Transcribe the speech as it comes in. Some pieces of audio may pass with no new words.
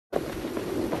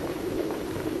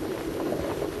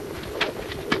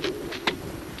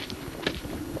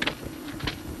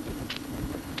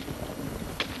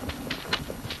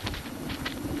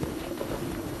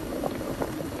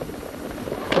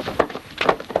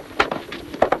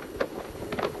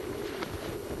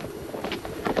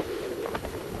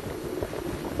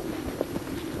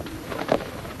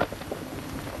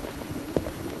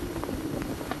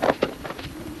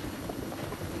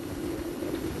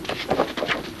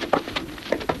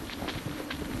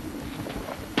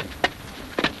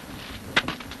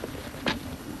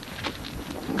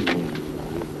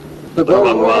The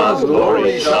Guanghwa's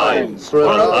glory shines for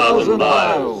 1,000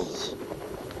 miles.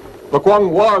 The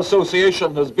Guanghwa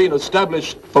Association has been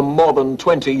established for more than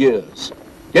 20 years.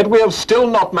 Yet we have still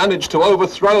not managed to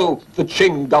overthrow the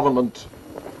Qing government.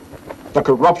 The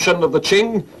corruption of the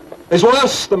Qing is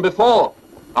worse than before.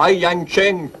 I, Yang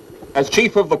Cheng, as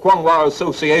chief of the Guanghwa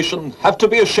Association, have to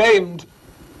be ashamed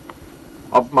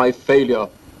of my failure.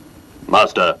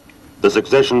 Master, the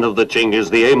succession of the Qing is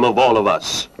the aim of all of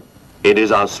us. It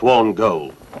is our sworn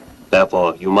goal.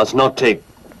 Therefore, you must not take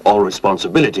all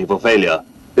responsibility for failure.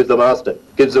 If the Master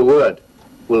gives a word,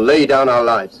 we'll lay down our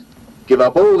lives, give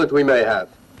up all that we may have,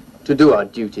 to do our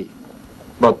duty.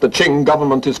 But the Qing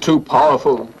government is too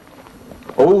powerful.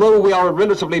 Although we are a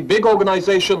relatively big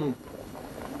organization,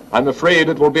 I'm afraid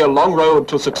it will be a long road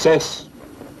to success.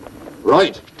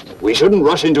 Right. We shouldn't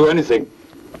rush into anything.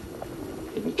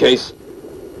 In case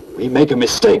we make a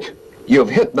mistake. You've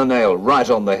hit the nail right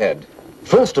on the head.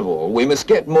 First of all, we must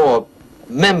get more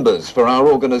members for our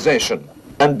organization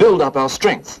and build up our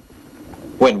strength.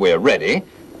 When we're ready,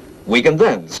 we can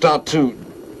then start to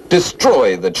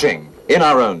destroy the Qing in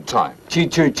our own time. Chi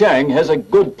Chu Chang has a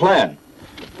good plan.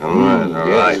 All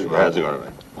right.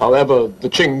 However, the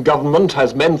Qing government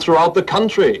has men throughout the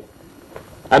country.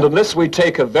 And unless we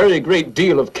take a very great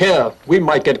deal of care, we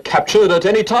might get captured at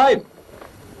any time.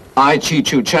 I, Chi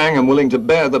Chu Chang, am willing to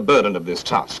bear the burden of this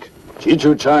task. Chi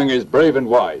Chu Chang is brave and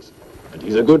wise, and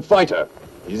he's a good fighter.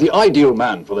 He's the ideal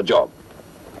man for the job.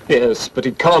 Yes, but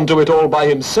he can't do it all by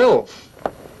himself.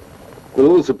 We'll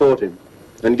all support him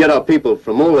and get our people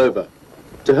from all over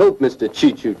to help Mr. Chi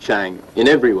Chu Chang in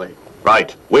every way.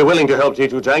 Right. We're willing to help Chi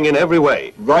Chu Chang in every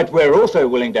way. Right, we're also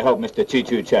willing to help Mr. Chi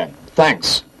Chu Chang.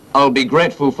 Thanks. I'll be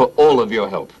grateful for all of your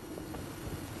help.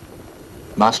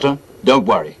 Master, don't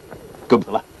worry. Good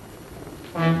luck.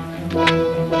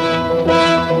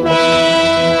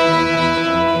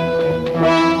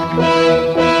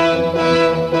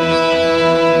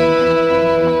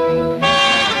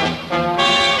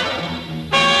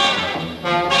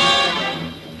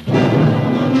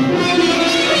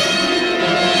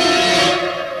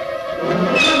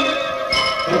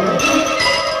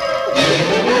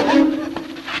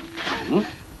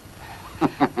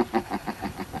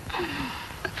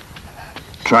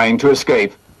 Trying to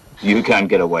escape. You can't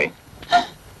get away.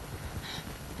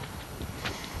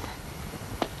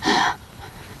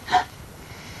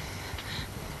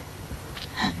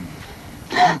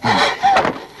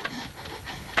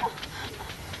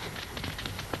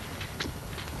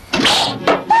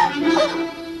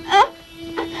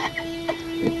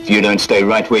 If you don't stay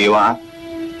right where you are,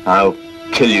 I'll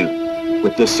kill you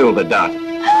with the silver dart.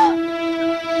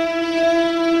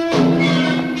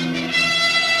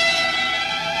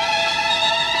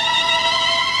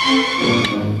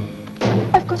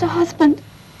 I've got a husband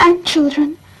and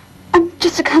children. I'm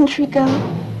just a country girl.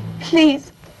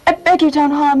 Please, I beg you,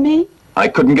 don't harm me. I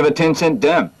couldn't give a 10-cent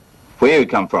damn where you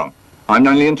come from. I'm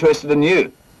only interested in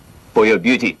you, for your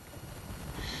beauty.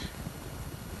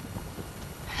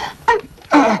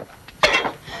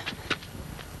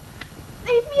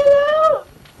 Leave me alone.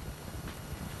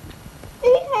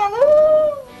 Leave me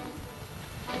alone.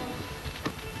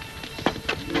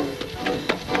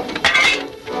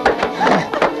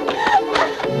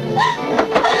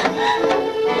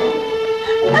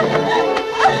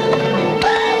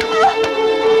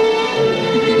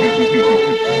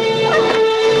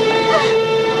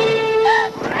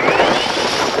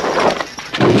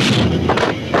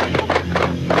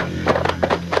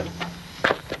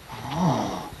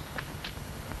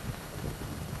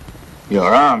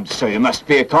 You're armed, so you must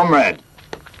be a comrade.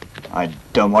 I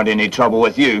don't want any trouble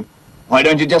with you. Why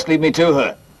don't you just leave me to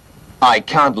her? I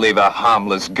can't leave a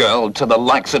harmless girl to the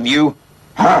likes of you.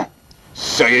 Huh?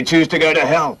 So you choose to go to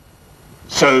hell?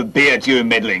 So be it, you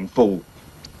meddling fool.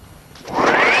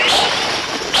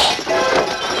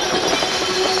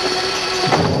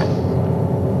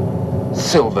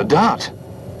 Silver Dart.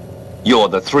 You're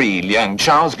the 3 Liang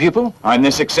Chao's pupil? I'm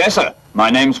the successor. My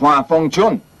name's Hua Feng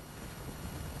Chun.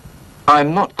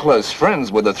 I'm not close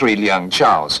friends with the 3 Liang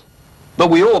Chaos, but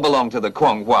we all belong to the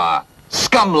Guanghwa.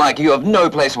 Scum like you have no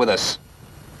place with us.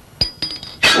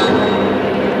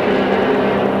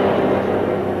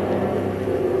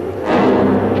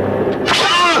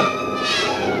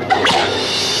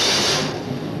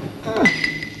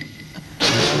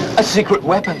 A secret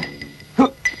weapon.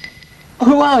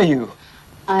 Who are you?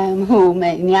 I am who,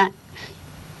 maniac?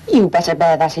 You better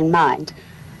bear that in mind.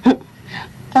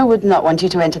 I would not want you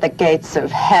to enter the gates of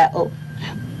hell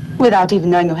without even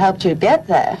knowing who helped you get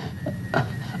there.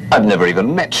 I've never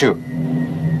even met you.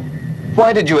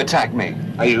 Why did you attack me?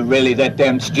 Are you really that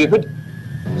damn stupid?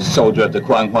 Soldier of the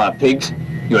Guanghua pigs,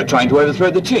 you are trying to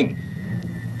overthrow the Qing.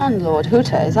 And Lord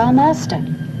Huta is our master.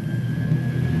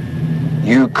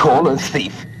 You call a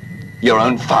thief your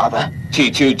own father? Chi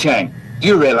Chang, do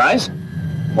you realize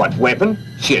what weapon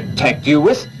she attacked you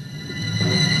with?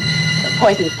 The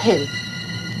poison pill.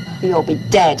 You'll be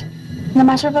dead in a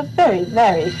matter of a very,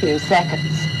 very few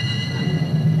seconds.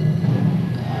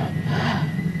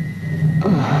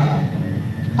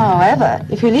 However,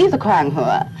 if you leave the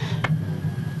Guanghua,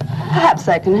 perhaps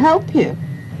I can help you.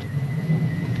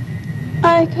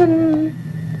 I can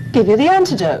give you the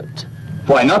antidote.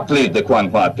 Why not leave the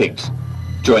Guanghua pigs?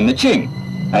 Join the Qing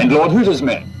and Lord Huta's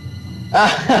men.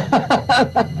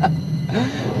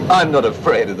 I'm not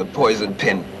afraid of the poison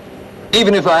pin.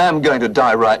 Even if I am going to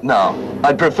die right now,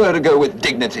 I'd prefer to go with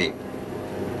dignity.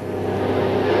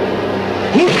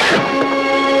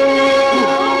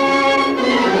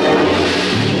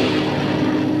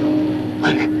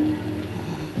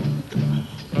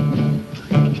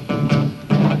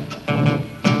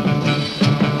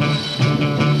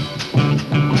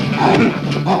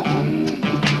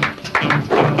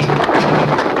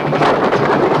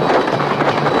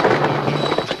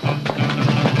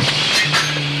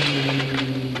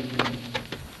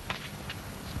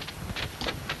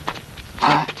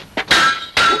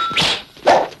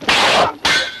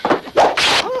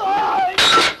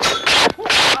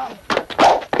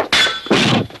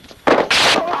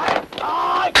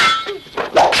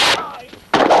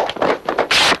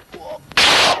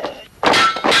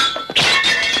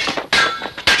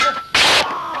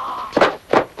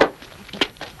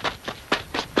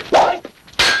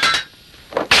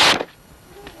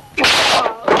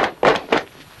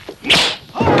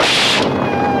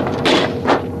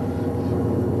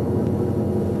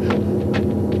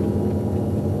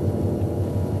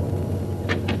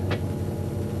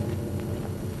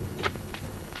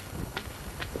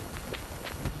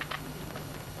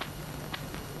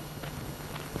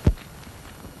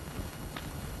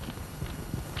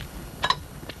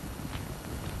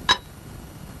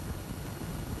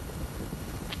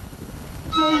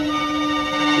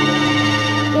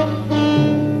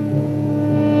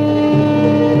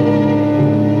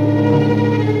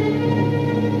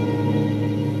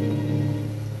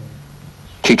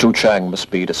 Chi Chang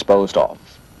must be disposed of.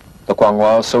 The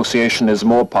Guanghua Association is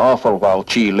more powerful while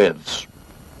Chi lives.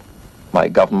 My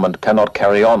government cannot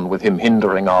carry on with him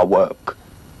hindering our work.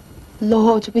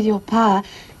 Lord, with your power,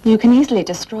 you can easily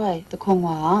destroy the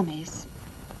Guanghua armies.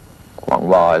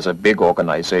 Guanghua is a big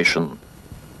organization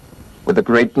with a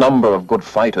great number of good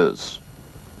fighters.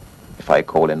 If I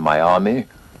call in my army,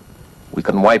 we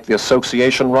can wipe the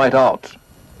association right out.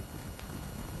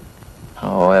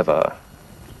 However,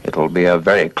 it'll be a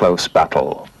very close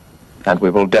battle, and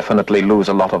we will definitely lose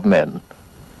a lot of men.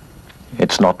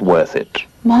 It's not worth it.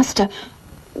 Master,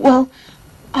 well,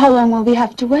 how long will we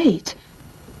have to wait?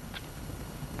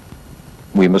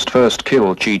 We must first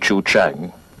kill Chi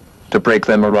Chang to break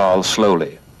their morale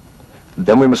slowly.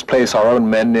 Then we must place our own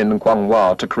men in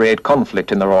Guanghua to create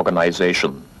conflict in their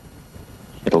organization.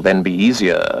 It'll then be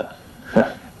easier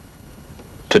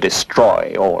to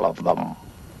destroy all of them.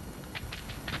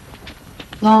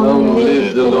 Long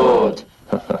live the Lord.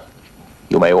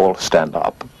 You may all stand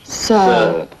up.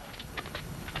 Sir.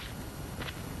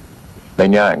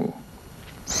 Lin Yang,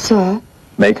 Sir.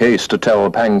 make haste to tell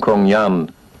Pang Krung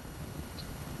Yan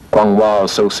Guanghua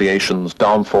Association's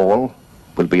downfall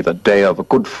will be the day of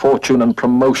good fortune and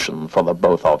promotion for the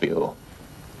both of you.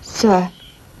 Sir.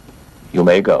 You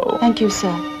may go. Thank you,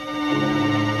 sir.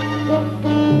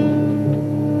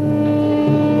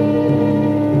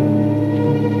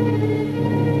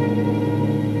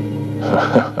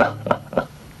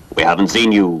 We haven't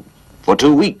seen you for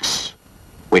 2 weeks.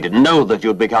 We didn't know that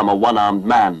you'd become a one-armed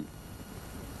man.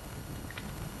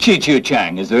 Chi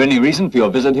Chang, is there any reason for your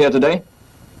visit here today?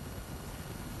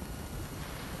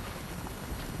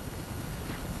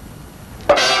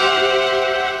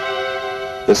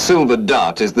 The silver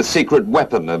dart is the secret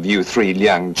weapon of you three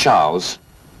Liang Chaos.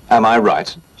 Am I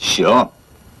right? Sure.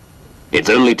 It's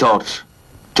only taught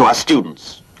to our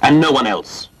students and no one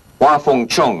else. Hua Feng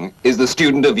Chong is the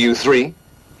student of you three.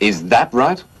 Is that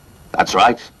right? That's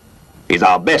right. He's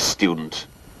our best student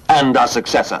and our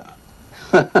successor.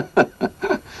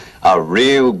 A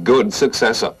real good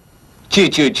successor. Chi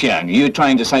Chang, are you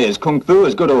trying to say is Kung Fu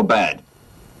is good or bad?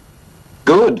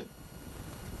 Good.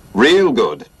 Real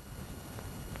good.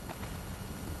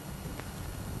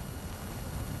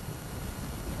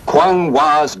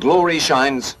 Guanghua's glory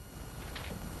shines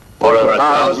For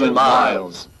 1,000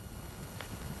 miles.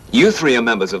 You three are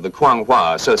members of the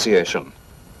Guanghua Association.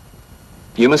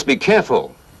 You must be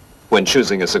careful when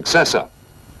choosing a successor.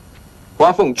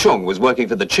 Hua Fengchun was working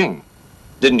for the Qing.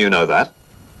 Didn't you know that?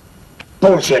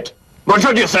 Bullshit. What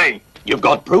should you say? You've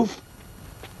got proof?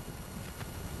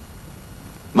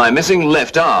 My missing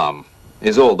left arm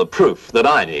is all the proof that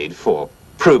I need for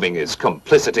proving his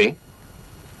complicity.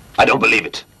 I don't believe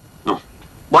it. No.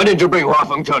 Why didn't you bring Hua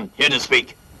Fengchun here to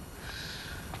speak?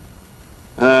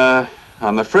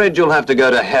 I'm afraid you'll have to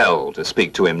go to hell to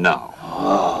speak to him now.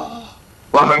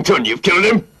 Hua Fengchun, you've killed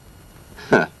him?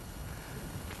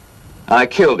 I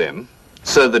killed him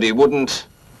so that he wouldn't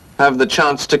have the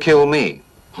chance to kill me.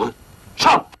 Huh?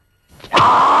 Shut!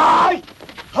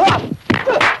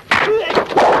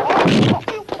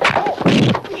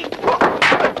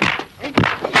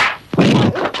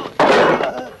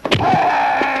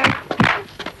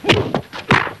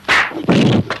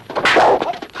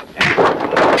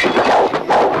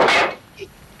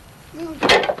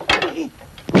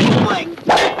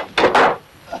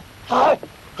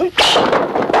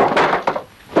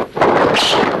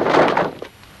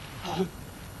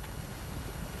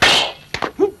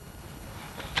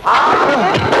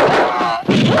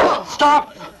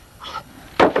 Stop!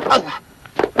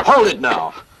 Hold it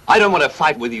now. I don't want to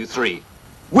fight with you three.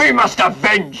 We must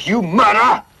avenge, you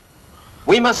murderer!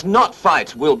 We must not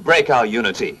fight. We'll break our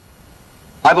unity.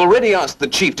 I've already asked the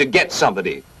chief to get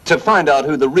somebody to find out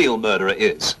who the real murderer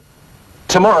is.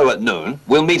 Tomorrow at noon,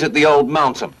 we'll meet at the old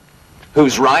mountain.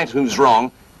 Who's right, who's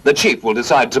wrong, the chief will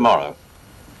decide tomorrow.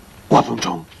 Hua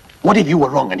Fengchun, what if you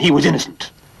were wrong and he was innocent?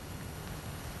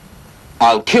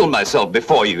 I'll kill myself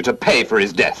before you to pay for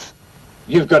his death.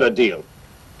 You've got a deal.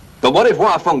 But what if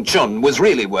Hua Fengchun was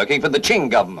really working for the Qing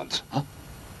government? Huh?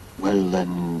 Well,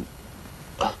 then...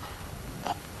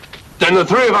 Then the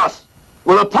three of us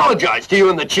will apologize to you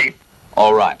and the chief.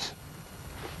 All right.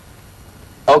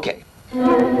 Okay.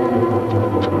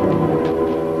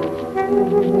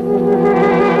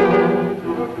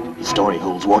 The story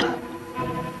holds water.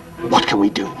 What can we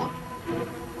do?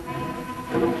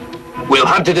 We'll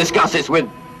have to discuss this with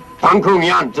Pang Krung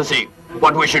Yan to see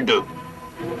what we should do.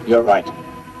 You're right.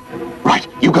 Right,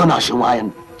 you go now, Xu Wai,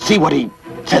 and see what he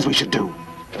says we should do.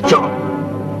 Sure.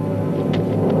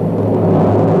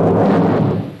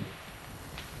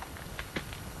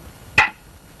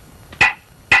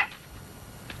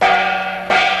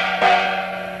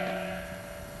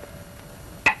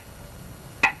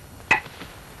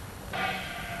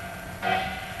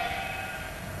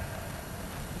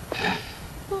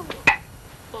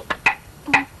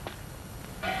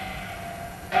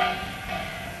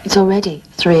 It's already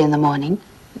 3 in the morning.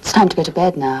 It's time to go to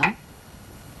bed now.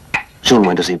 Shun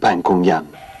went to see Pang Krung Yan.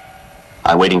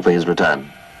 I'm waiting for his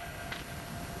return.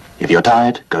 If you're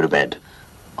tired, go to bed.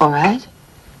 All right.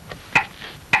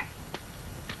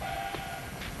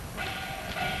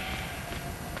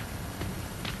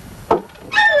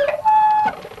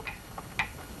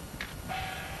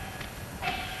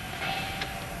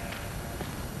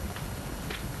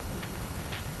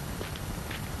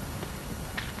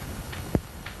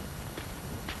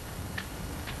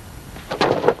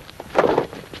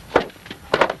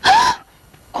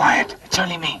 It's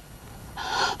only me.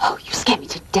 Oh, you scared me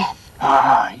to death.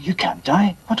 Ah, you can't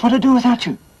die. What would I do without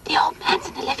you? The old man's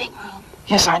in the living room.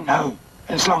 Yes, I know.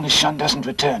 As long as Shun doesn't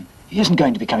return. He isn't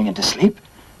going to be coming in to sleep.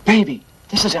 Baby,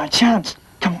 this is our chance.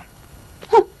 Come on.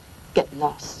 Huh. Get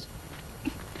lost.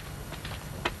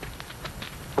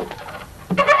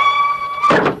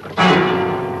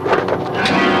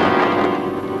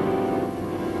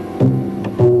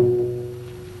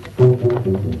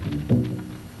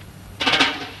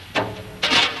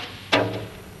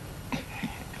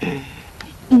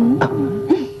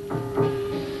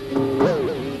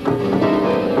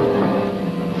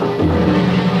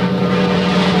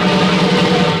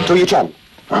 Zhou Yichan.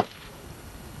 Huh?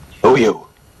 Oh, you.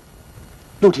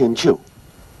 Lu Tianqiu.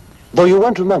 Though you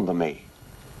won't remember me.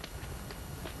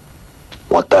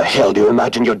 What the hell do you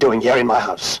imagine you're doing here in my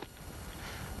house?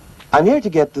 I'm here to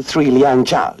get the 3 Liang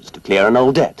Chows to clear an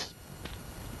old debt.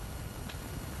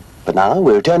 But now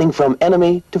we're turning from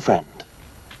enemy to friend.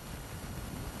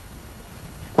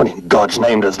 What in God's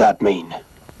name does that mean?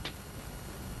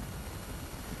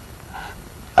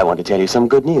 I want to tell you some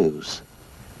good news.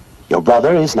 Your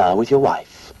brother is now with your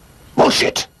wife.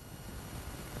 Bullshit!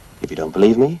 If you don't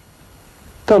believe me,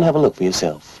 go and have a look for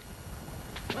yourself.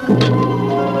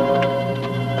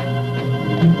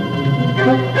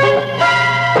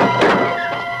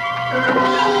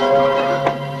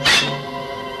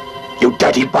 You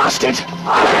dirty bastard!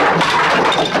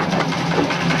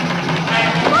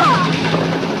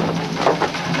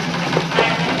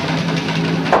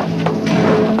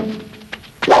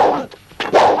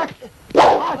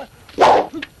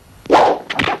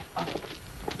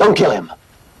 Don't Don't kill him.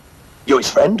 You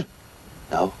his friend?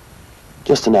 No,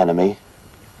 just an enemy.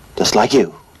 Just like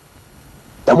you.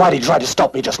 Then why did you try to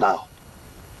stop me just now?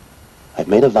 I've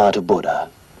made a vow to Buddha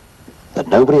that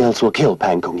nobody else will kill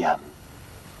Pan Kung Yan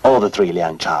or the 3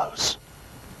 Liang Chaos.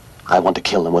 I want to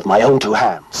kill them with my own 2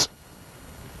 hands.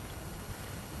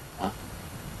 Huh?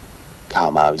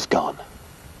 Cao Mao is gone.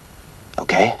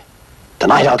 Okay?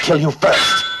 Tonight I'll kill you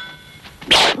first.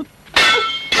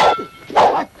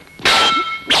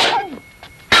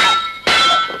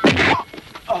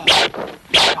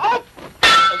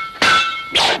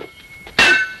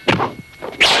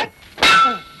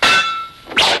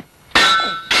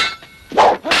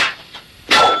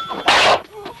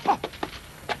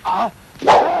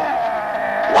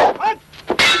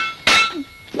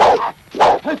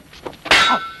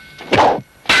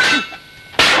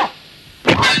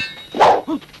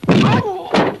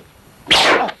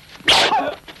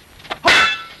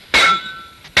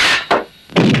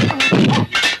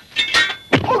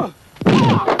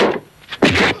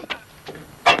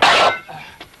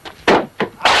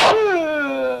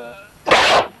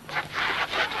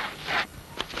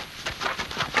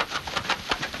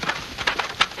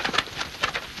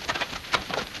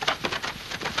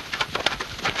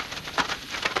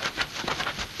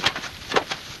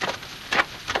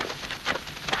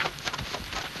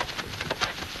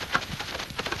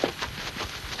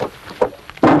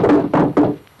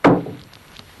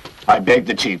 I beg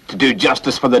the chief to do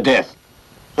justice for the death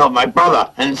of my brother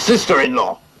and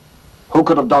sister-in-law. Who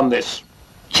could have done this?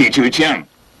 Chi Chu Chiang.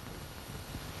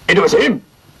 It was him.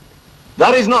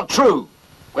 That is not true.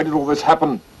 When did all this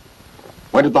happen?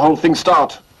 When did the whole thing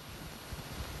start?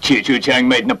 Chi Chu Chiang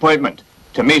made an appointment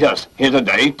to meet us here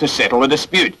today to settle a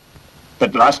dispute.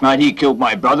 But last night he killed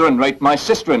my brother and raped my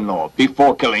sister-in-law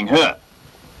before killing her.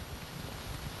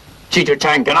 Chi Chu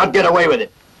Chiang cannot get away with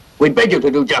it. We beg you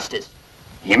to do justice.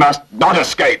 He must not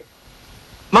escape.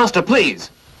 Master, please.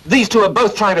 These 2 are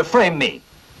both trying to frame me.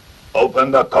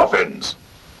 Open the coffins.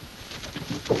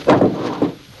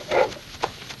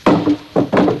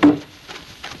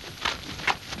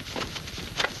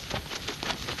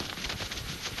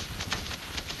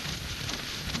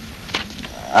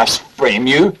 Us frame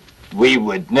you? We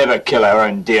would never kill our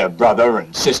own dear brother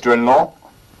and sister-in-law.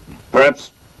 Perhaps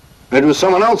it was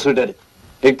someone else who did it.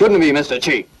 It couldn't be Mr.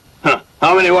 Chi. Huh.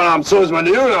 How many one-armed swordsmen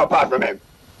do you know apart from him?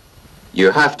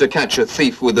 You have to catch a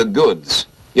thief with the goods.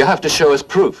 You have to show us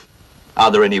proof.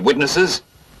 Are there any witnesses?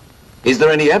 Is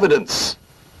there any evidence?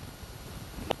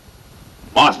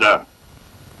 Master,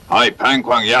 I, Pan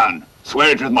Kung Yan,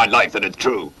 swear it with my life that it's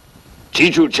true.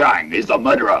 Chi Chu Chiang is the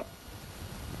murderer.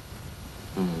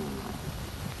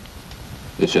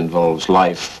 This involves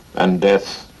life and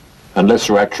death, unless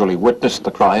you actually witnessed the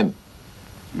crime.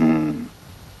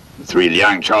 The 3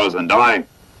 Liang Chaos and I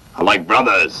are like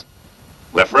brothers.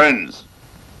 We're friends.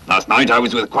 Last night I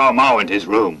was with Cao Mao in his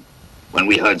room when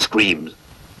we heard screams.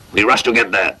 We rushed to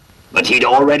get there, but he'd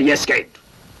already escaped.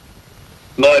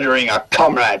 Murdering a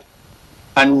comrade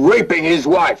and raping his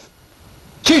wife.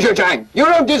 Chi Chu Chiang, you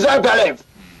don't deserve to live.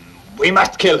 We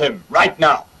must kill him right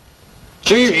now.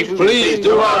 Chief, please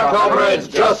do our comrades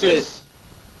justice.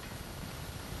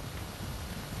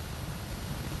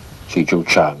 Chi Chu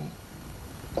Chiang,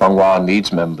 Guanghua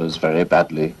needs members very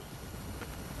badly.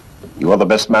 You are the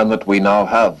best man that we now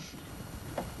have.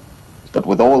 But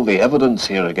with all the evidence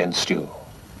here against you,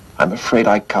 I'm afraid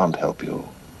I can't help you.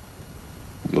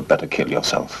 You'd better kill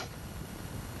yourself.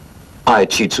 I,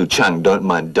 Chi Chu Chiang, don't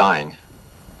mind dying.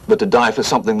 But to die for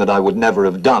something that I would never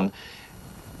have done,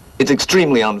 it's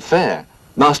extremely unfair.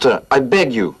 Master, I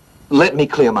beg you, let me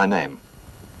clear my name.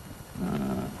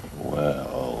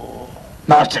 Well...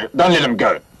 Master, don't let him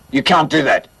go. You can't do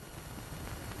that.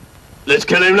 Let's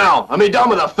kill him now and be done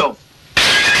with the filth.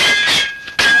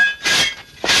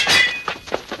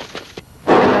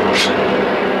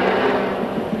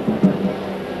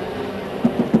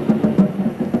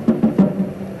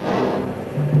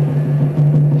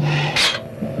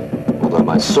 Although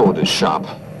my sword is sharp,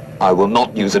 I will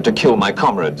not use it to kill my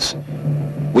comrades.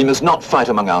 We must not fight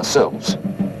among ourselves.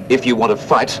 If you want to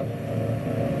fight,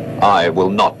 I will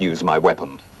not use my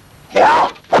weapon.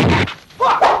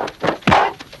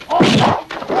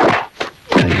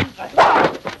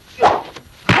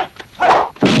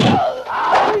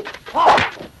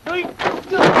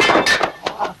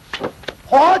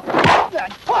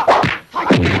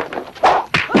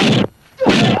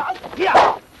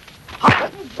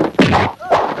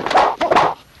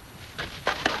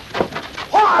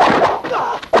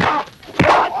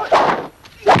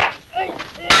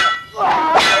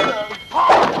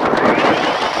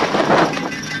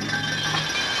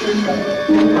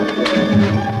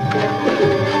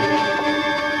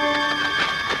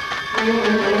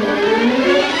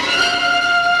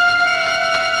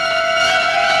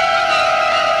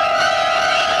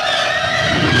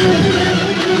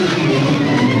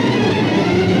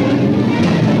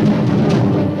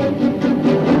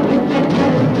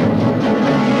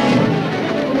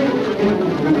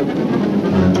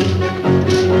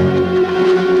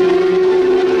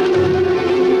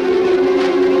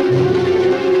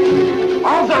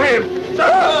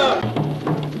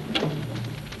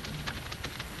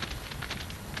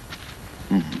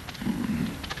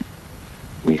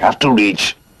 to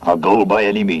reach our goal by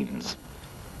any means.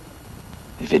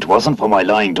 If it wasn't for my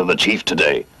lying to the chief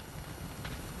today,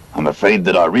 I'm afraid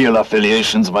that our real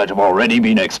affiliations might have already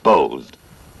been exposed.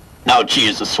 Now Chi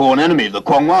is a sworn enemy of the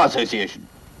Guanghua Association.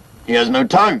 He has no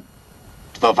time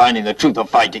for finding the truth of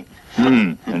fighting.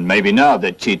 And maybe now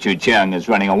that Chi Chu Chiang is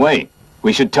running away,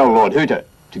 we should tell Lord Huta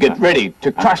to get ready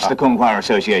to crush the Guanghua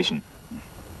Association.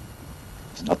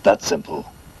 It's not that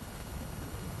simple.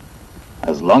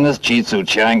 As long as Chi Tzu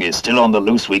Chiang is still on the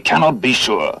loose, we cannot be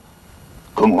sure.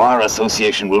 Guanghua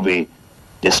Association will be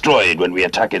destroyed when we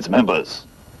attack its members.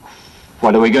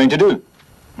 What are we going to do?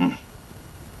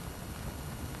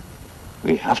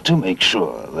 We have to make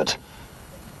sure that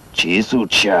Chi Tzu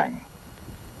Chiang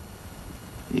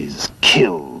is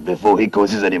killed before he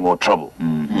causes any more trouble.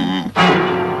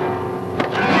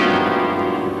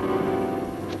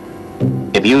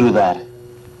 If you do that,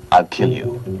 I'll kill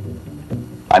you.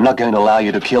 I'm not going to allow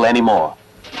you to kill any more.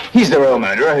 He's the real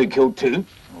murderer who killed two.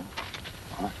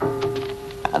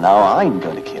 And now I'm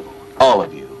going to kill all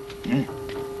of you.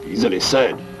 Easily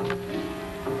said.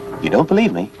 You don't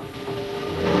believe me?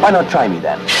 Why not try me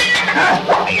then?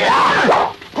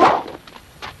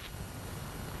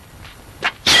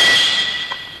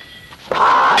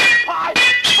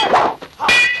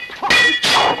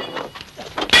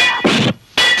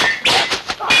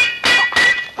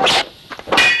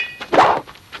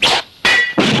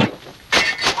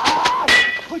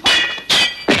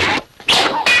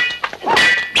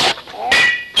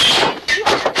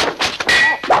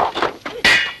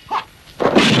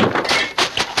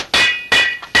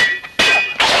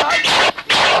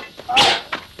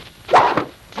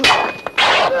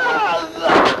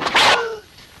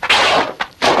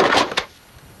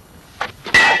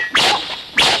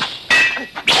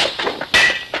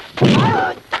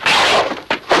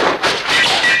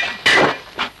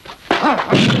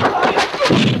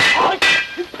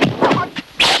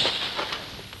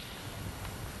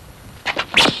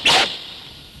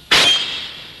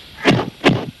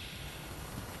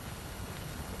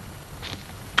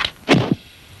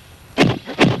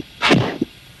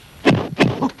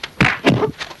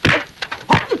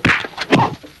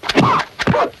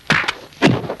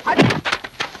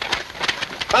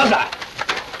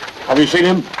 Have you seen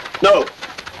him? No.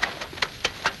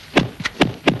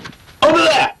 Over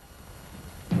there!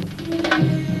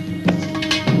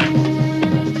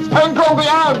 Hang Kong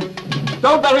Liang!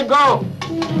 Don't let him go!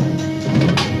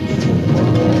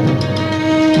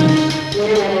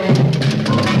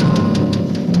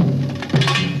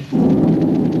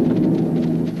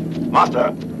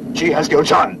 Master, Chi has killed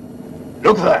Chan.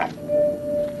 Look there.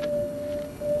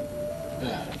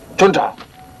 Junta,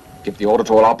 give the order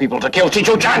to all our people to kill Chi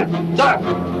Chu Chan! Sir!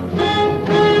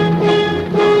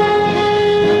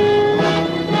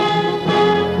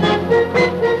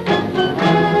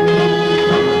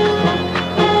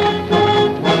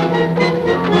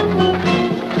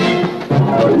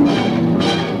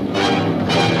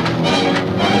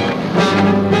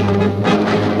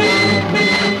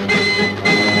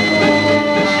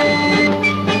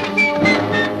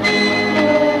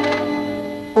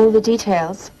 All the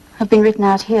details have been written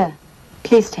out here.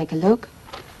 Please take a look.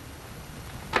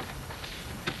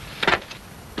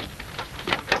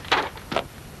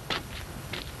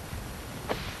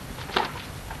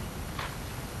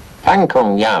 Pan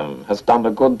Kong Yan has done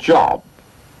a good job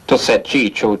to set Chi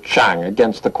Chu Chang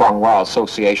against the Guanghua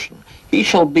Association. He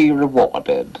shall be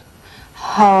rewarded.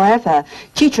 However,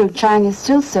 Chi Chu Chang is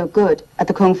still so good at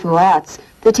the Kung Fu arts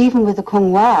that even with the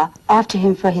Kung Hua after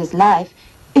him for his life,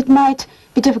 it might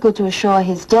be difficult to assure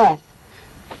his death.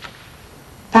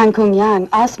 Pan Kung Yang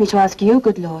asked me to ask you,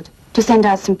 good lord, to send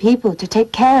out some people to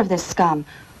take care of this scum,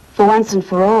 for once and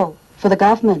for all, for the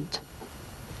government.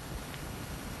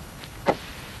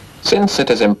 Since it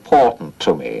is important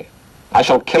to me, I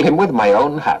shall kill him with my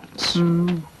own hands.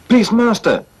 Please,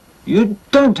 master, you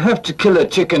don't have to kill a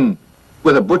chicken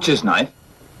with a butcher's knife.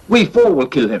 We four will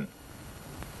kill him.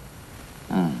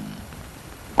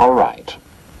 All right.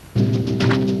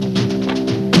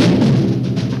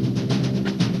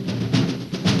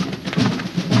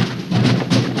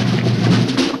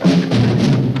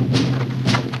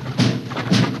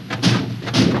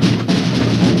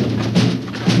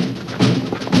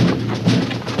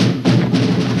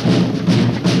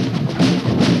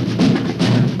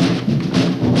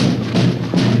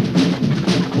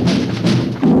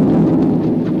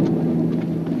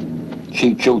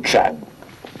 Chi Chu Chang,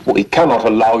 we cannot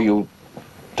allow you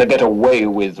to get away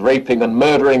with raping and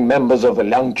murdering members of the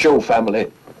Liang Chiu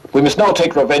family. We must now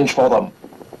take revenge for them.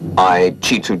 I,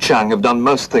 Chi Tzu Chang, have done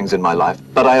most things in my life,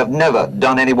 but I have never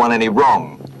done anyone any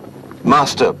wrong.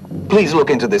 Master, please look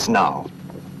into this now.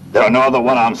 There are no other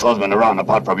one-armed swordsmen around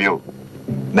apart from you.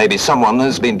 Maybe someone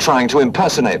has been trying to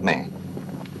impersonate me.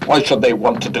 Why should they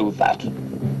want to do that?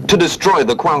 To destroy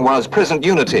the Guanghwa's present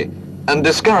unity and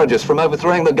discourage us from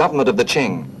overthrowing the government of the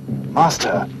Qing.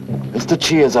 Master, Mr.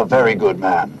 Qi is a very good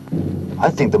man. I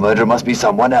think the murderer must be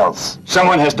someone else.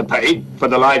 Someone has to pay for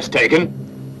the lives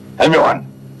taken. Everyone,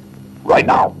 right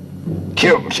now,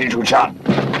 kill Xi Chan.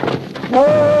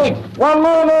 Wait! One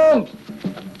moment!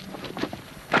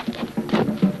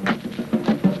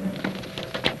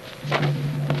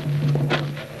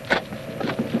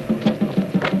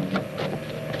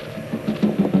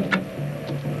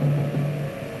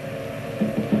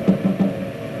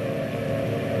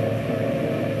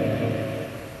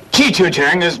 Chi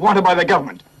Chu-cheng is wanted by the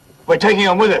government. We're taking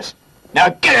him with us. Now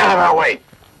get out of our way!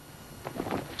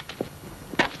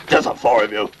 Just the four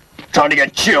of you, trying to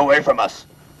get Chi away from us.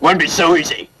 Won't be so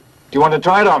easy. Do you want to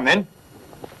try it on, then?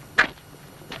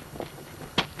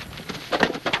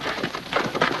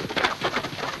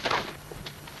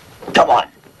 Come on.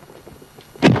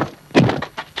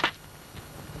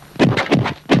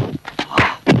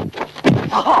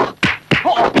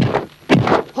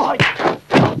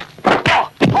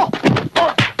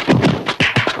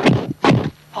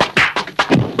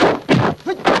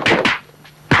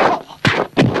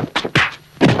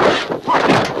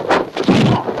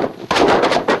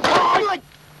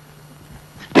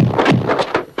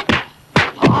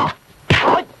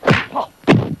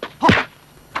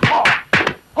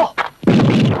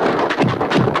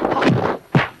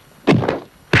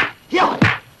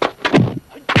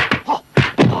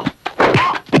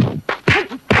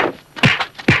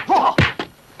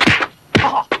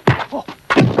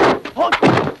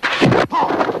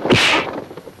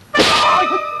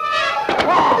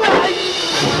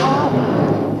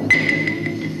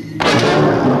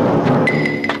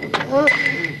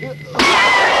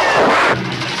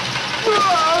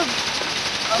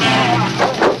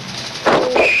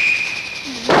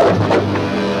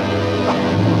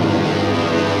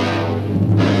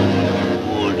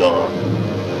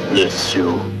 Bless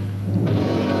you.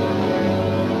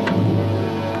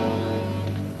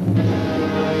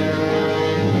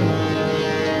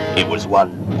 He was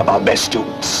one of our best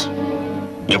students.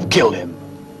 You've killed him.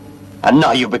 And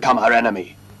now you've become our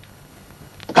enemy.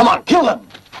 Come on, kill them!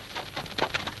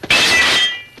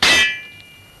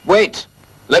 Wait!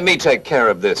 Let me take care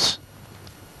of this.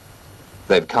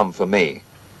 They've come for me.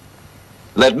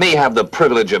 Let me have the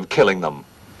privilege of killing them.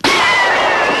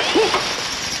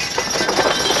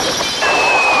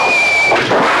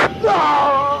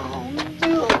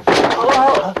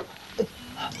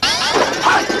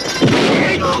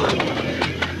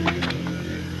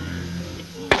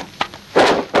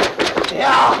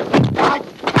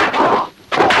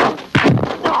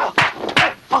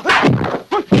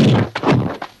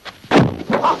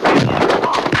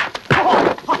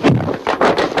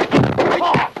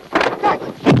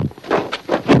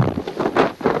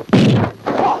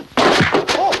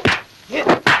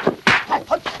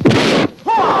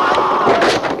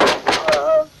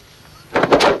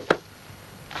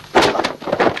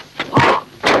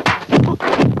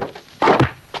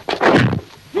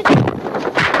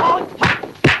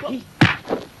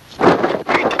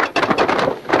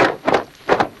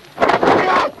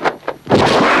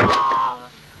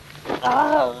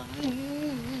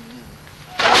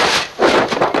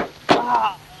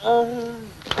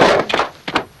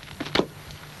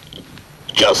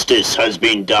 Justice has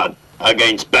been done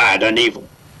against bad and evil.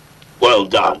 Well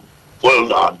done. Well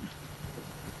done.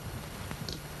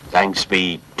 Thanks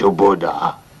be to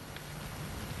Buddha.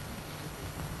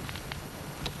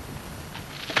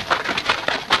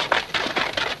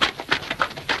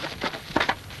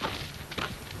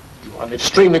 You are an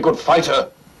extremely good fighter,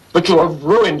 but you have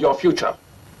ruined your future.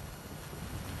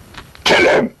 Kill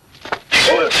him!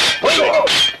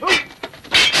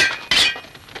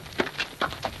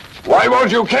 Why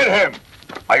won't you kill him?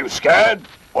 Are you scared,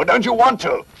 or don't you want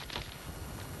to?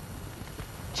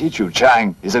 Chi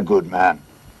Chu-cheng is a good man.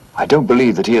 I don't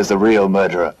believe that he is the real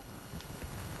murderer.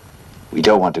 We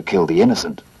don't want to kill the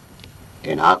innocent.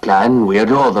 In our clan, we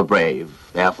adore the brave.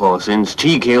 Therefore, since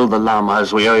Chi killed the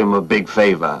lamas, we owe him a big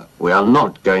favor. We are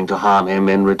not going to harm him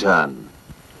in return.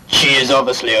 She is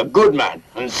obviously a good man,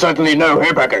 and certainly no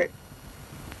hypocrite.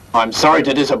 I'm sorry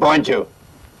to disappoint you.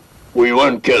 We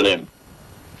won't kill him.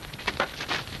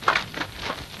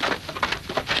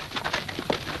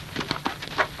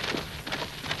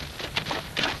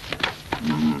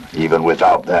 Even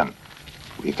without them,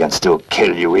 we can still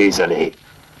kill you easily.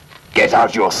 Get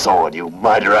out your sword, you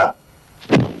murderer!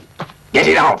 Get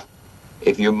it out!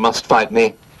 If you must fight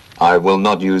me, I will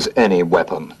not use any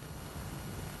weapon.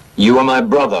 You are my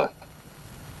brother.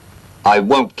 I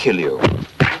won't kill you.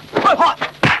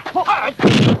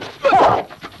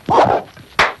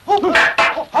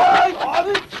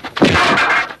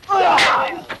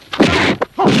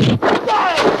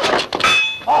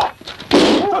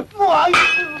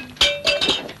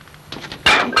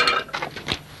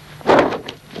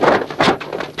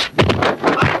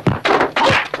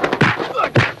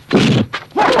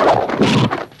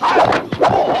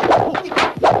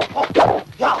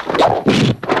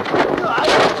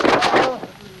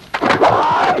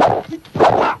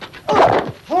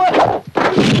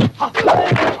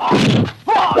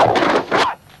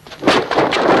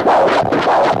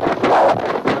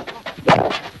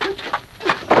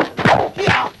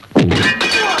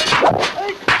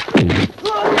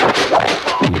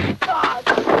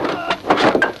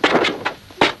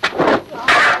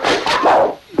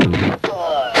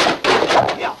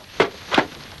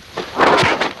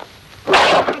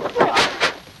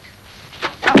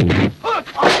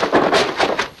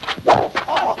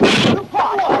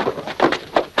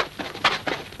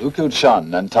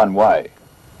 Chun and Tan Wai.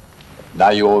 Now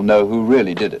you all know who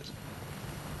really did it.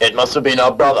 It must have been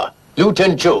our brother, Liu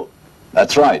Tenchu.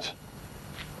 That's right.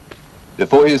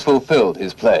 Before he has fulfilled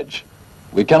his pledge,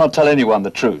 we cannot tell anyone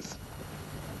the truth.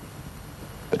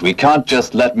 But we can't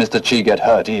just let Mr. Chi get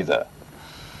hurt either.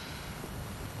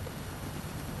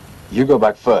 You go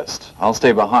back first. I'll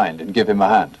stay behind and give him a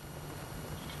hand.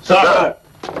 Sir!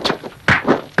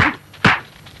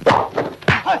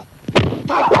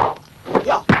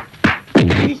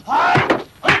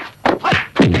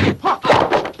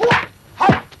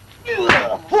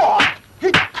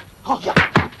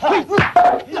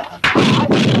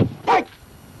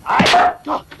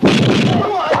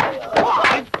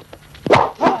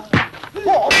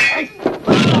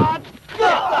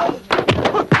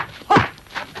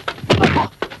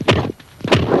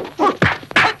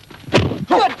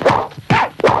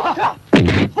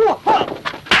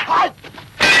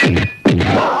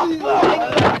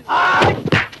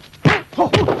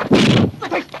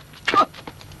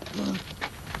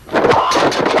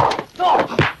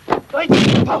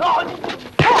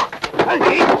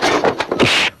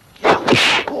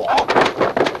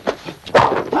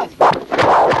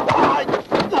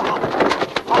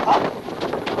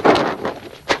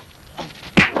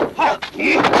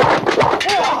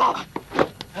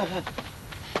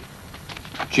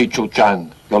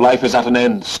 Chi-Chu-Chang, your life is at an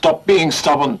end. Stop being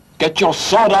stubborn. Get your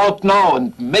sword out now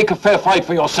and make a fair fight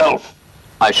for yourself.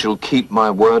 I shall keep my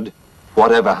word,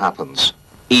 whatever happens,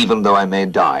 even though I may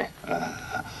die.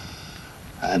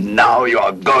 And now you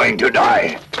are going to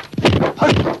die.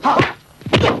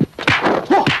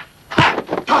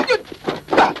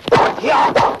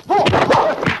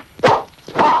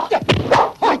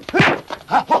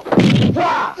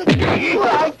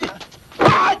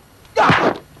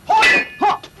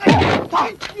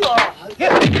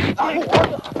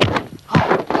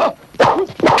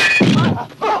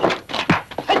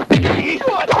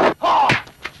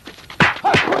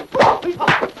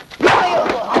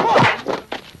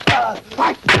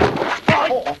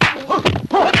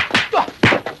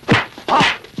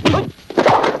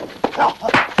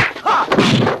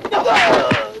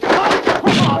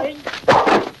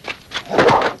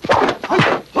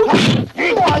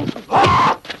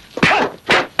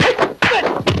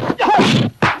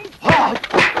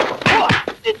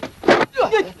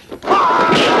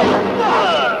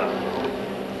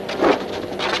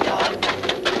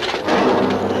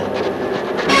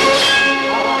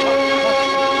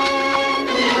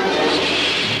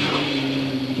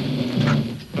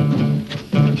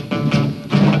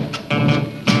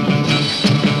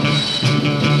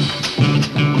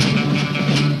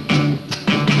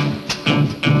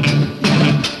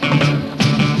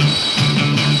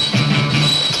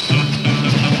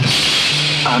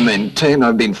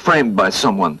 I've been framed by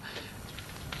someone.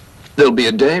 There'll be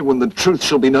a day when the truth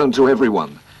shall be known to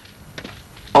everyone.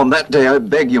 On that day, I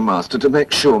beg you, Master, to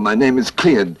make sure my name is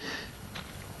cleared,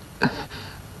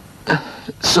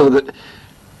 so that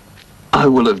I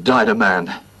will have died a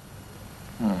man.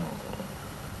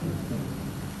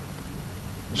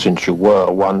 Since you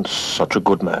were once such a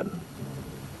good man,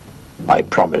 I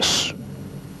promise,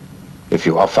 if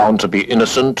you are found to be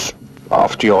innocent,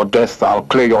 after your death, I'll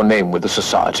clear your name with the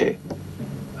society.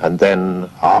 And then,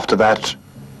 after that,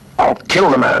 I'll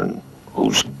kill the man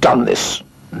who's done this.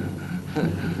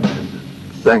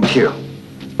 Thank you.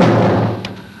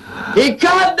 He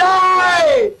can't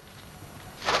die!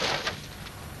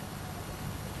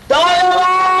 Die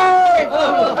alive!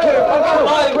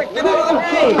 Quick, get out of the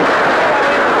way!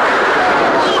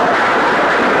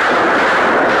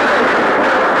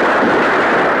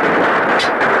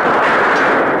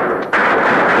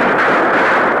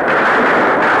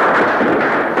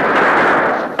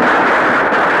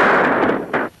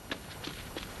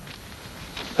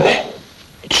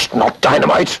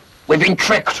 dynamite. We've been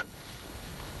tricked.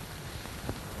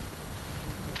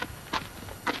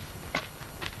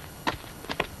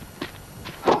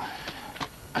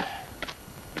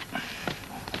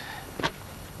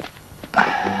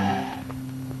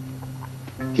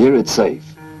 Here it's safe.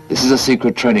 This is a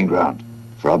secret training ground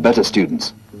for our better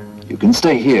students. You can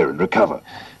stay here and recover.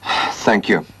 Thank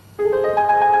you.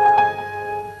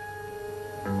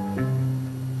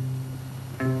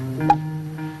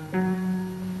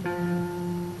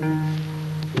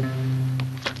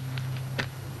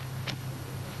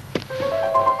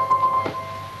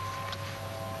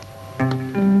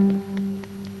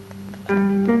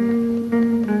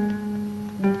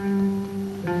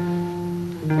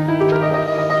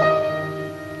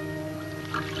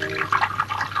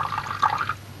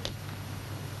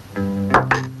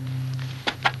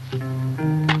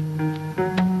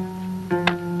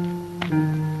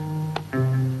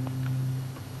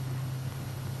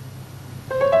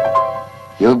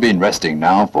 You've been resting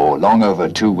now for long over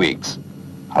 2 weeks.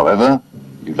 However,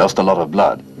 you lost a lot of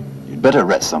blood. You'd better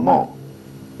rest some more.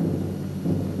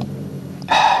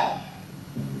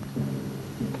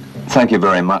 Thank you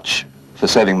very much for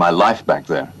saving my life back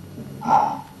there.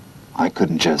 I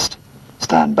couldn't just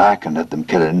stand back and let them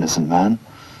kill an innocent man.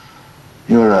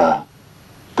 You're a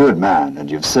good man, and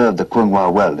you've served the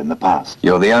Kunghua well in the past.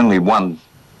 You're the only one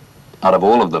out of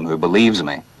all of them who believes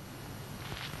me.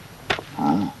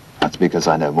 That's because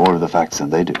I know more of the facts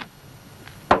than they do.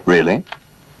 Really?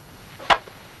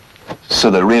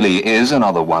 So there really is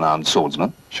another one-armed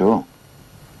swordsman? Sure.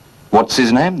 What's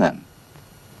his name, then?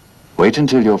 Wait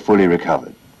until you're fully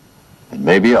recovered, and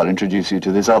maybe I'll introduce you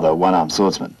to this other one-armed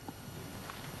swordsman.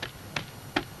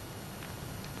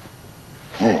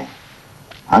 Hey,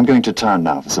 I'm going to town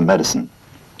now for some medicine.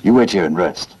 You wait here and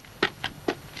rest.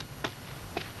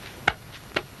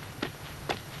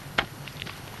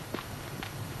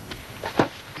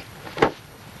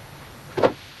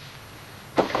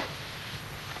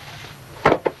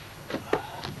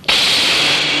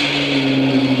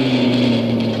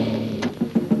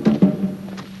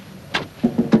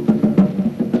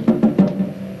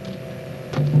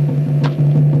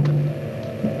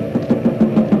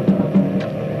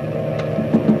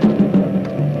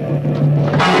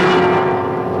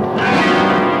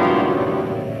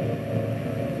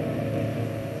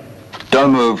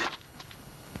 Don't move.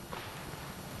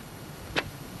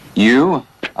 You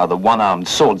are the one-armed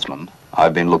swordsman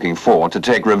I've been looking for to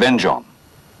take revenge on.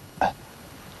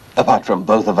 Apart from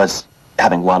both of us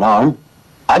having one arm,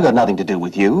 I've got nothing to do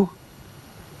with you.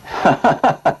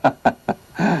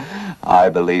 I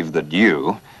believe that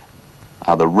you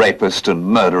are the rapist and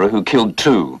murderer who killed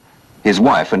Tu, his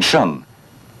wife and Shun,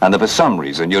 and that for some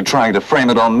reason you're trying to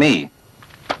frame it on me.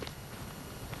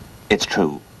 It's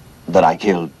true that I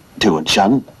killed Tu and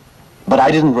Shun, but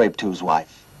I didn't rape Tu's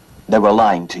wife. They were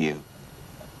lying to you.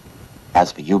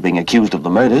 As for you being accused of the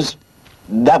murders,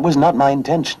 that was not my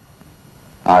intention.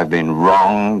 I've been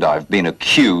wronged, I've been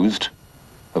accused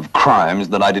of crimes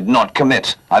that I did not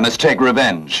commit. I must take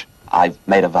revenge. I've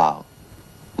made a vow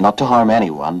not to harm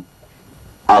anyone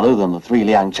other than the 3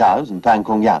 Liang Chaos and Pan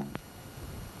Kong Yan.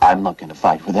 I'm not going to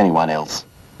fight with anyone else.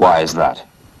 Why is that?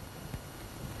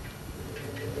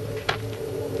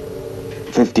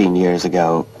 15 years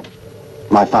ago,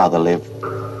 my father lived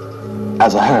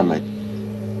as a hermit.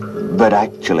 But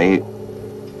actually,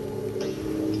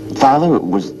 Father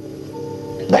was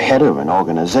the head of an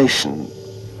organization,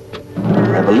 a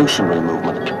revolutionary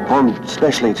movement, formed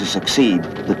especially to succeed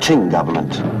the Qing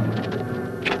government.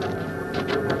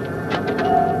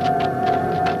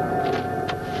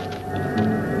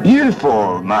 You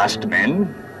 4 masked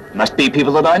men must be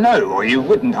people that I know, or you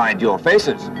wouldn't hide your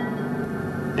faces.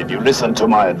 If you listen to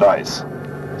my advice,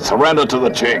 surrender to the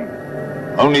Qing.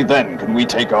 Only then can we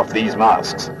take off these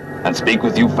masks and speak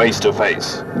with you face to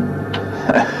face.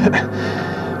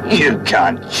 You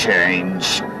can't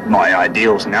change my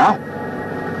ideals now.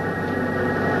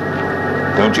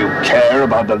 Don't you care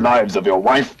about the lives of your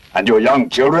wife and your young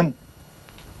children?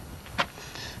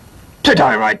 To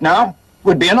die right now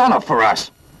would be an honor for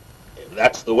us. If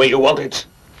that's the way you want it,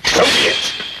 so be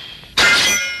it.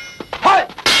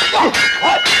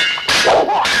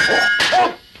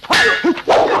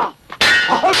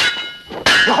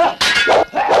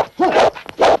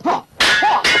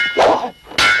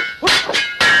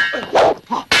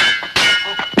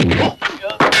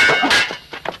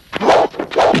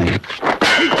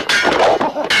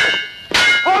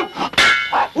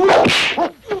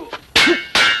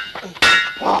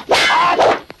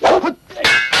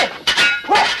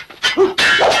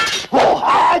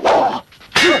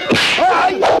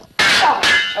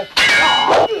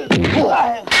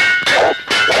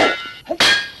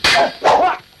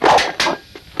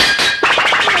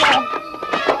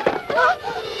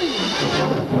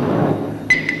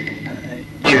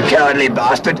 cowardly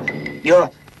bastard. You're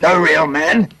the real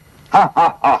man. Ha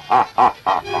ha ha ha ha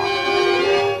ha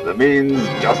ha. The means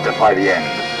justify the end.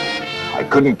 I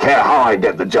couldn't care how I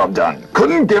get the job done.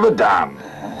 Couldn't give a damn.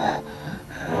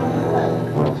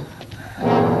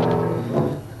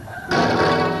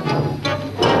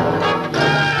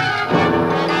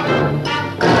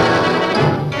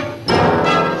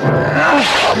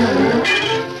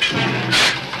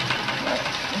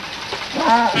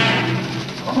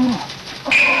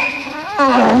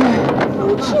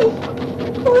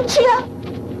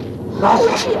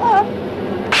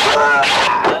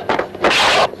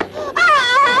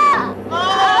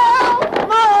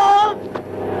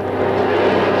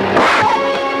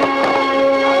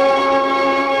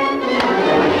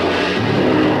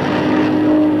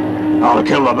 I'll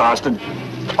kill the bastard.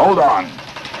 Hold on.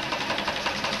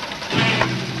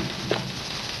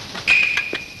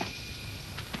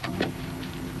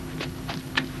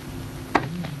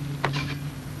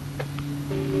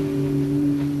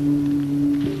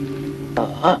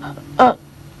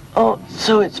 Oh,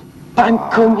 so it's Pan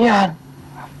Kung Yan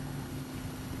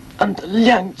and the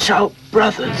Liang Chao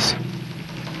brothers.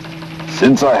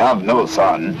 Since I have no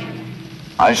son,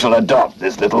 I shall adopt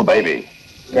this little baby.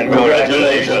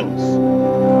 Congratulations.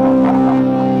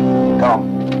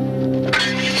 Come.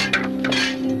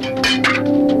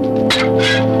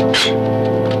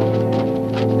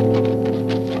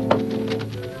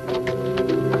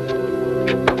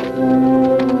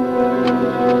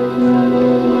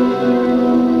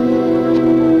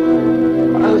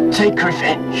 I'll take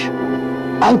revenge.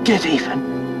 I'll get even.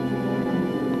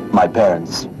 My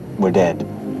parents were dead.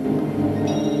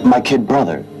 My kid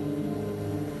brother.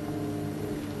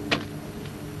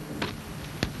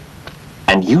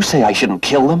 And you say I shouldn't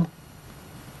kill them?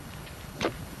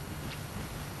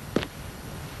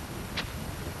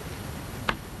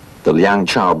 The Liang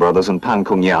Chao brothers and Pan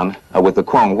Kung Yan are with the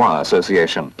Kwong Hua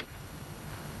Association.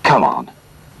 Come on.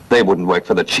 They wouldn't work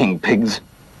for the Qing pigs.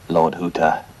 Lord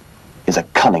Huta is a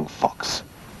cunning fox.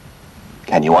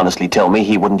 Can you honestly tell me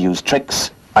he wouldn't use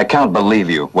tricks? I can't believe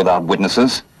you without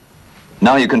witnesses.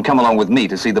 Now you can come along with me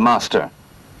to see the master.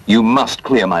 You must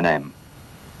clear my name.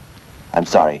 I'm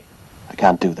sorry. I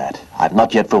can't do that. I've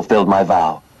not yet fulfilled my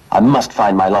vow. I must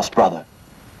find my lost brother.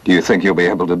 Do you think you'll be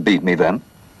able to beat me then?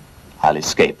 I'll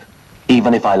escape,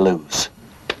 even if I lose.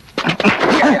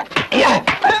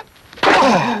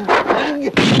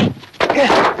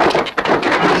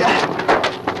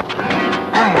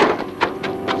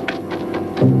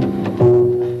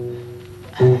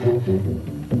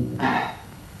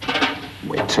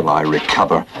 Wait till I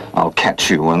recover. I'll catch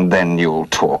you and then you'll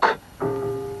talk.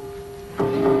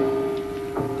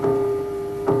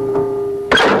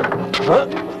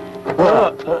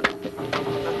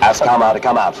 Ask Kama to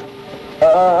come out.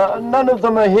 None of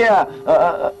them are here.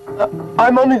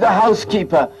 I'm only the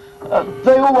housekeeper.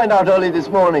 They all went out early this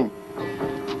morning.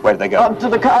 Where'd they go? Up to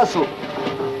the castle.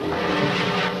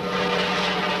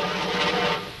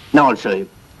 Now I'll show you.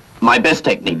 My best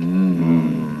technique.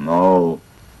 Oh,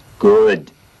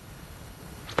 good.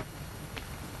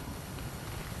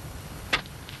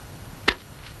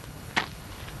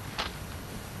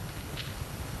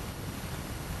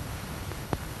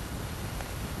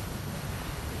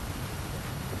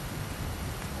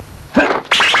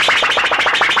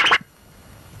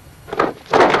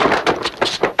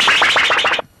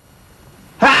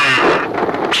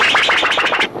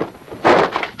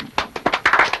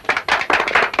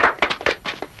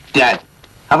 Dad,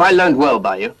 have I learned well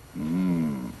by you?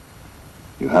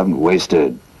 You haven't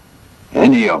wasted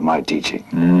any of my teaching.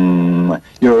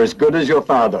 You're as good as your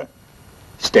father.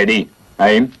 Steady,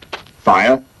 aim,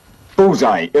 fire,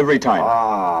 bullseye every time.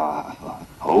 Ah,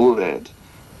 hold it.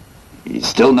 He's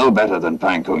still no better than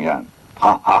Pan Kung Yan.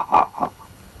 Ha ha ha ha.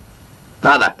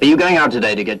 Father, are you going out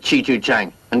today to get Chi Chu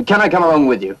Chang? And can I come along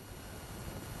with you?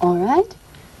 All right.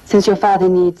 Since your father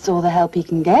needs all the help he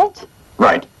can get.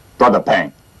 Right, Brother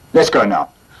Pang. Let's go now.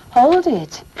 Hold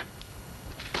it.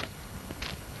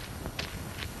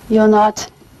 You're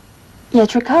not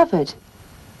yet recovered.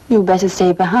 You better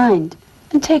stay behind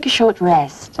and take a short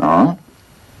rest. Huh?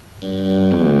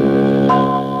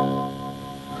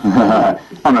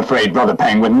 I'm afraid Brother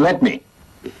Pang wouldn't let me.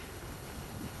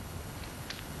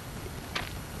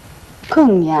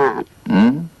 Kung Yan.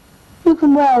 You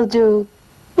can well do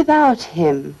without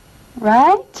him,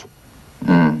 right?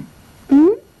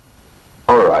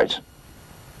 All right.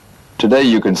 Today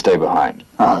you can stay behind.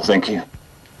 Oh, thank you.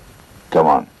 Come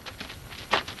on.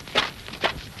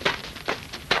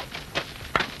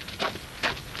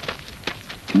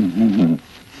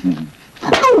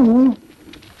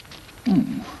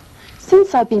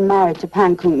 Since I've been married to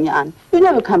Pan Kung-yan, you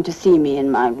never come to see me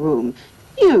in my room.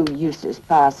 You useless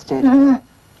bastard.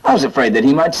 I was afraid that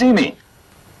he might see me.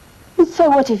 And so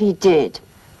what if he did?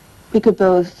 We could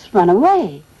both run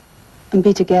away and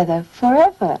be together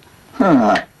forever.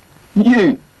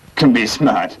 You can be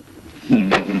smart.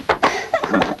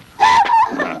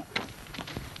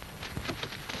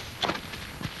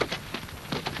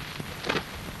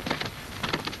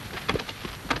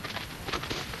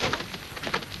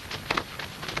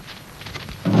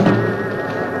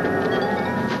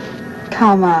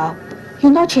 Mao,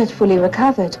 you're not yet fully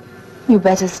recovered. You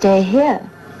better stay here.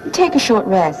 Take a short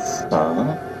rest.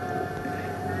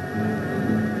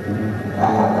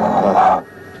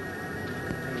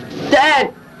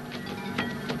 Dad!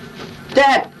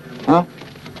 Dad! Huh?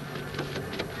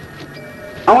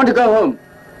 I want to go home.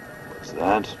 What's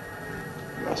that?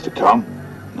 You asked to come,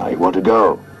 now you want to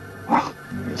go.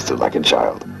 You're still like a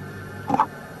child.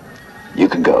 You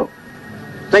can go.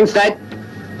 Thanks, Dad.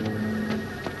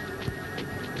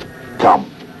 Come.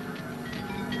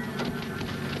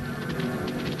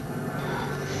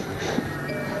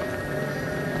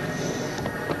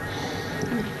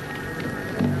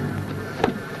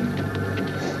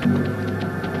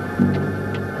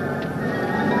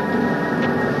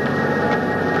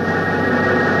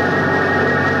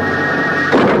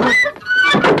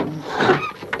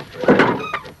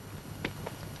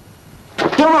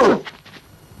 Don't move!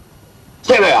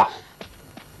 Stay there.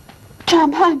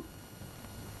 Champagne.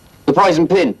 The poison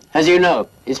pin, as you know,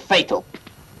 is fatal.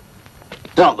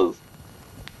 Don't move.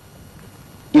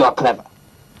 You are clever,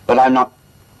 but I'm not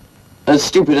as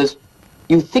stupid as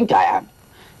you think I am.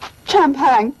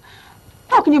 Champagne,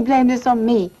 how can you blame this on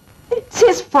me? It's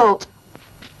his fault.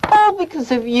 All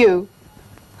because of you.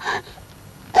 I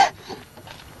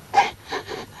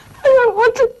don't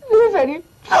want to live anymore.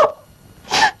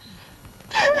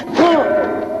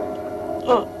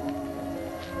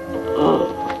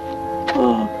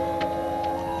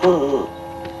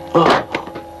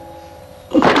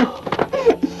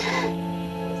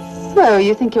 So,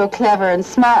 you think you're clever and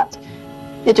smart,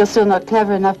 yet you're still not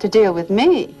clever enough to deal with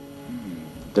me.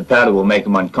 The powder will make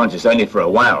him unconscious only for a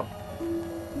while.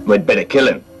 We'd better kill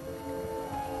him.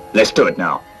 Let's do it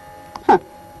now.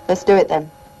 Let's do it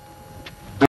then.